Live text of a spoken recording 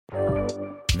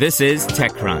This is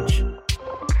TechCrunch.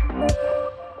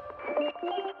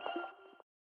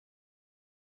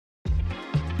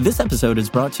 This episode is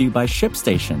brought to you by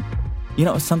ShipStation. You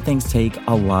know, some things take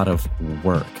a lot of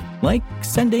work, like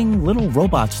sending little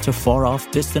robots to far-off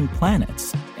distant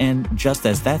planets. And just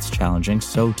as that's challenging,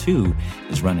 so too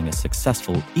is running a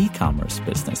successful e-commerce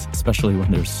business, especially when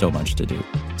there's so much to do.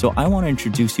 So I want to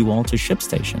introduce you all to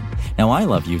ShipStation. Now, I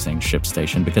love using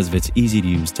ShipStation because of its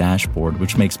easy-to-use dashboard,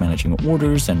 which makes managing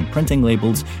orders and printing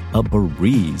labels a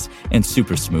breeze and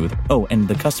super smooth. Oh, and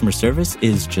the customer service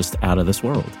is just out of this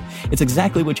world. It's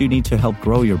exactly what you need to help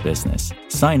grow your business.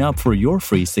 Sign up for your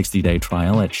free 60-day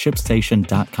trial at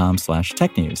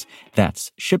shipstation.com/technews.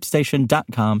 That's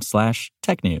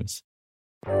shipstation.com/technews.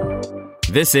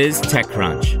 This is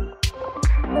TechCrunch.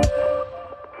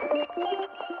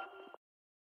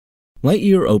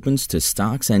 Lightyear opens to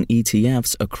stocks and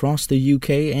ETFs across the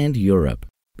UK and Europe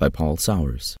by Paul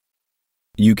Sowers.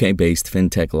 UK-based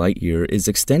fintech Lightyear is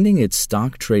extending its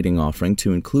stock trading offering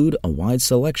to include a wide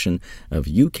selection of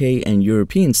UK and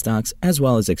European stocks as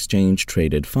well as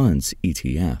exchange-traded funds,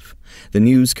 ETF. The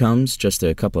news comes just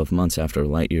a couple of months after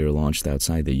Lightyear launched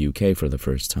outside the UK for the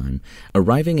first time,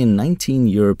 arriving in 19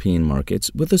 European markets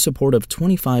with the support of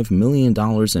 $25 million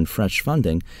in fresh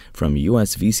funding from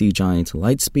US VC giant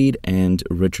Lightspeed and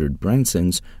Richard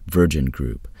Branson's Virgin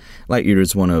Group. Lightyear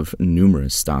is one of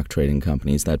numerous stock trading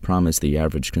companies that promise the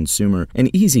average consumer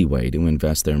an easy way to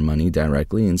invest their money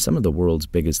directly in some of the world's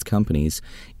biggest companies,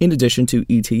 in addition to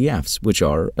ETFs, which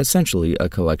are essentially a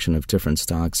collection of different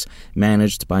stocks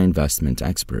managed by investment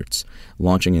experts.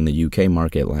 Launching in the UK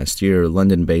market last year,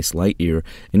 London-based Lightyear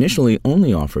initially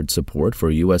only offered support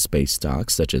for US-based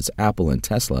stocks such as Apple and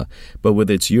Tesla, but with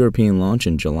its European launch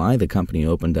in July, the company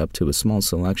opened up to a small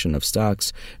selection of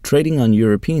stocks trading on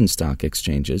European stock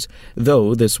exchanges,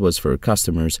 though this was for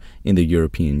customers in the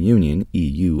European Union,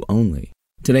 EU only.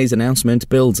 Today's announcement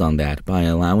builds on that by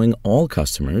allowing all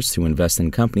customers to invest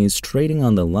in companies trading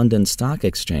on the London Stock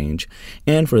Exchange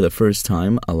and for the first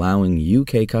time allowing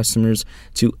UK customers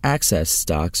to access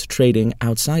stocks trading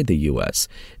outside the US.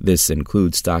 This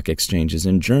includes stock exchanges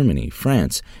in Germany,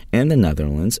 France, and the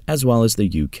Netherlands, as well as the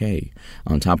UK.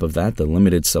 On top of that, the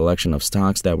limited selection of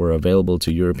stocks that were available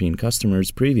to European customers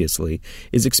previously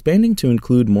is expanding to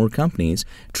include more companies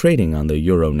trading on the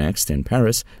Euronext in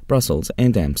Paris, Brussels,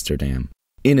 and Amsterdam.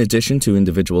 In addition to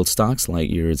individual stocks,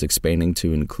 Lightyear is expanding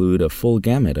to include a full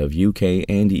gamut of UK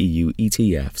and EU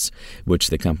ETFs, which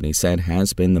the company said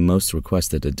has been the most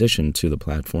requested addition to the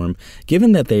platform,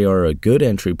 given that they are a good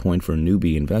entry point for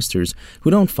newbie investors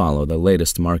who don't follow the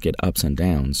latest market ups and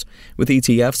downs. With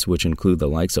ETFs, which include the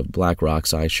likes of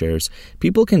BlackRock's iShares,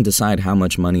 people can decide how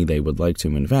much money they would like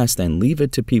to invest and leave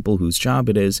it to people whose job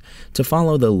it is to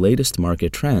follow the latest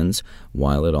market trends,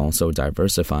 while it also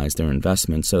diversifies their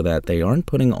investment so that they aren't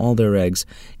putting all their eggs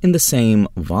in the same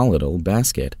volatile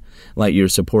basket.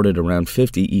 Lightyear supported around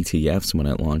 50 ETFs when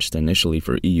it launched initially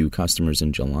for EU customers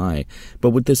in July,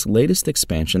 but with this latest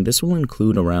expansion, this will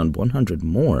include around 100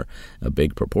 more, a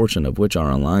big proportion of which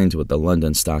are aligned with the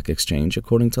London Stock Exchange,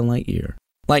 according to Lightyear.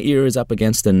 Lightyear is up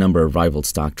against a number of rival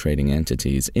stock trading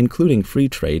entities, including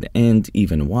Freetrade and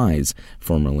even Wise,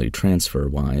 formerly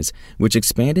TransferWise, which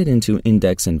expanded into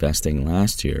index investing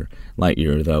last year.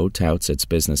 Lightyear, though, touts its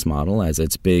business model as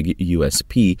its big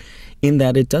USP in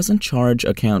that it doesn't charge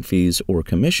account fees or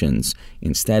commissions.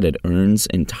 Instead, it earns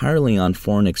entirely on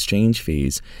foreign exchange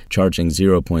fees, charging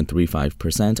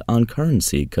 0.35% on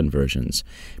currency conversions.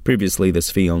 Previously,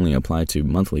 this fee only applied to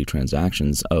monthly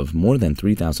transactions of more than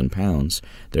 £3,000,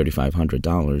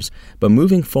 $3,500, but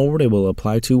moving forward it will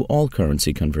apply to all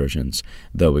currency conversions,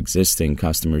 though existing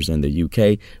customers in the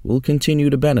UK will continue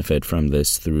to benefit from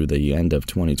this through the end of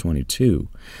 2022.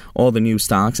 All the new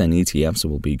stocks and ETFs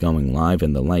will be going live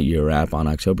in the Lightyear app on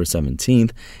October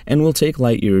 17th and will take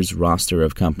Lightyear's roster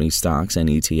of company stocks and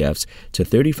ETFs to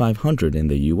 3,500 in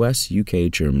the US,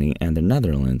 UK, Germany, and the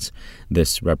Netherlands.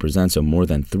 This represents a more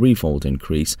than threefold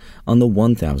increase on the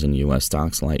 1,000 US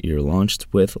stocks Lightyear launched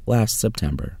with last September.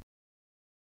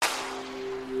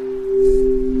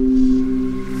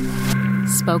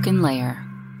 Spoken Layer.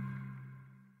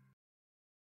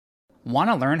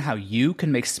 Want to learn how you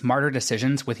can make smarter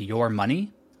decisions with your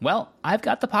money? Well, I've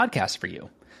got the podcast for you.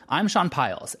 I'm Sean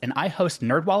Piles, and I host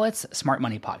NerdWallet's Smart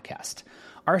Money Podcast.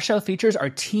 Our show features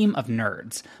our team of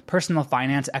nerds, personal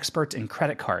finance experts in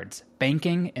credit cards,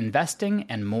 banking, investing,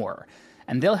 and more.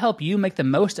 And they'll help you make the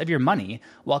most of your money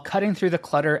while cutting through the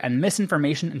clutter and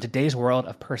misinformation in today's world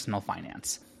of personal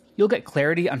finance. You'll get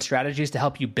clarity on strategies to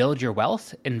help you build your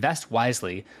wealth, invest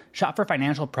wisely, shop for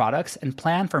financial products, and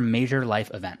plan for major life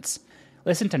events.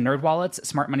 Listen to NerdWallet's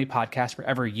Smart Money Podcast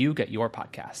wherever you get your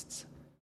podcasts.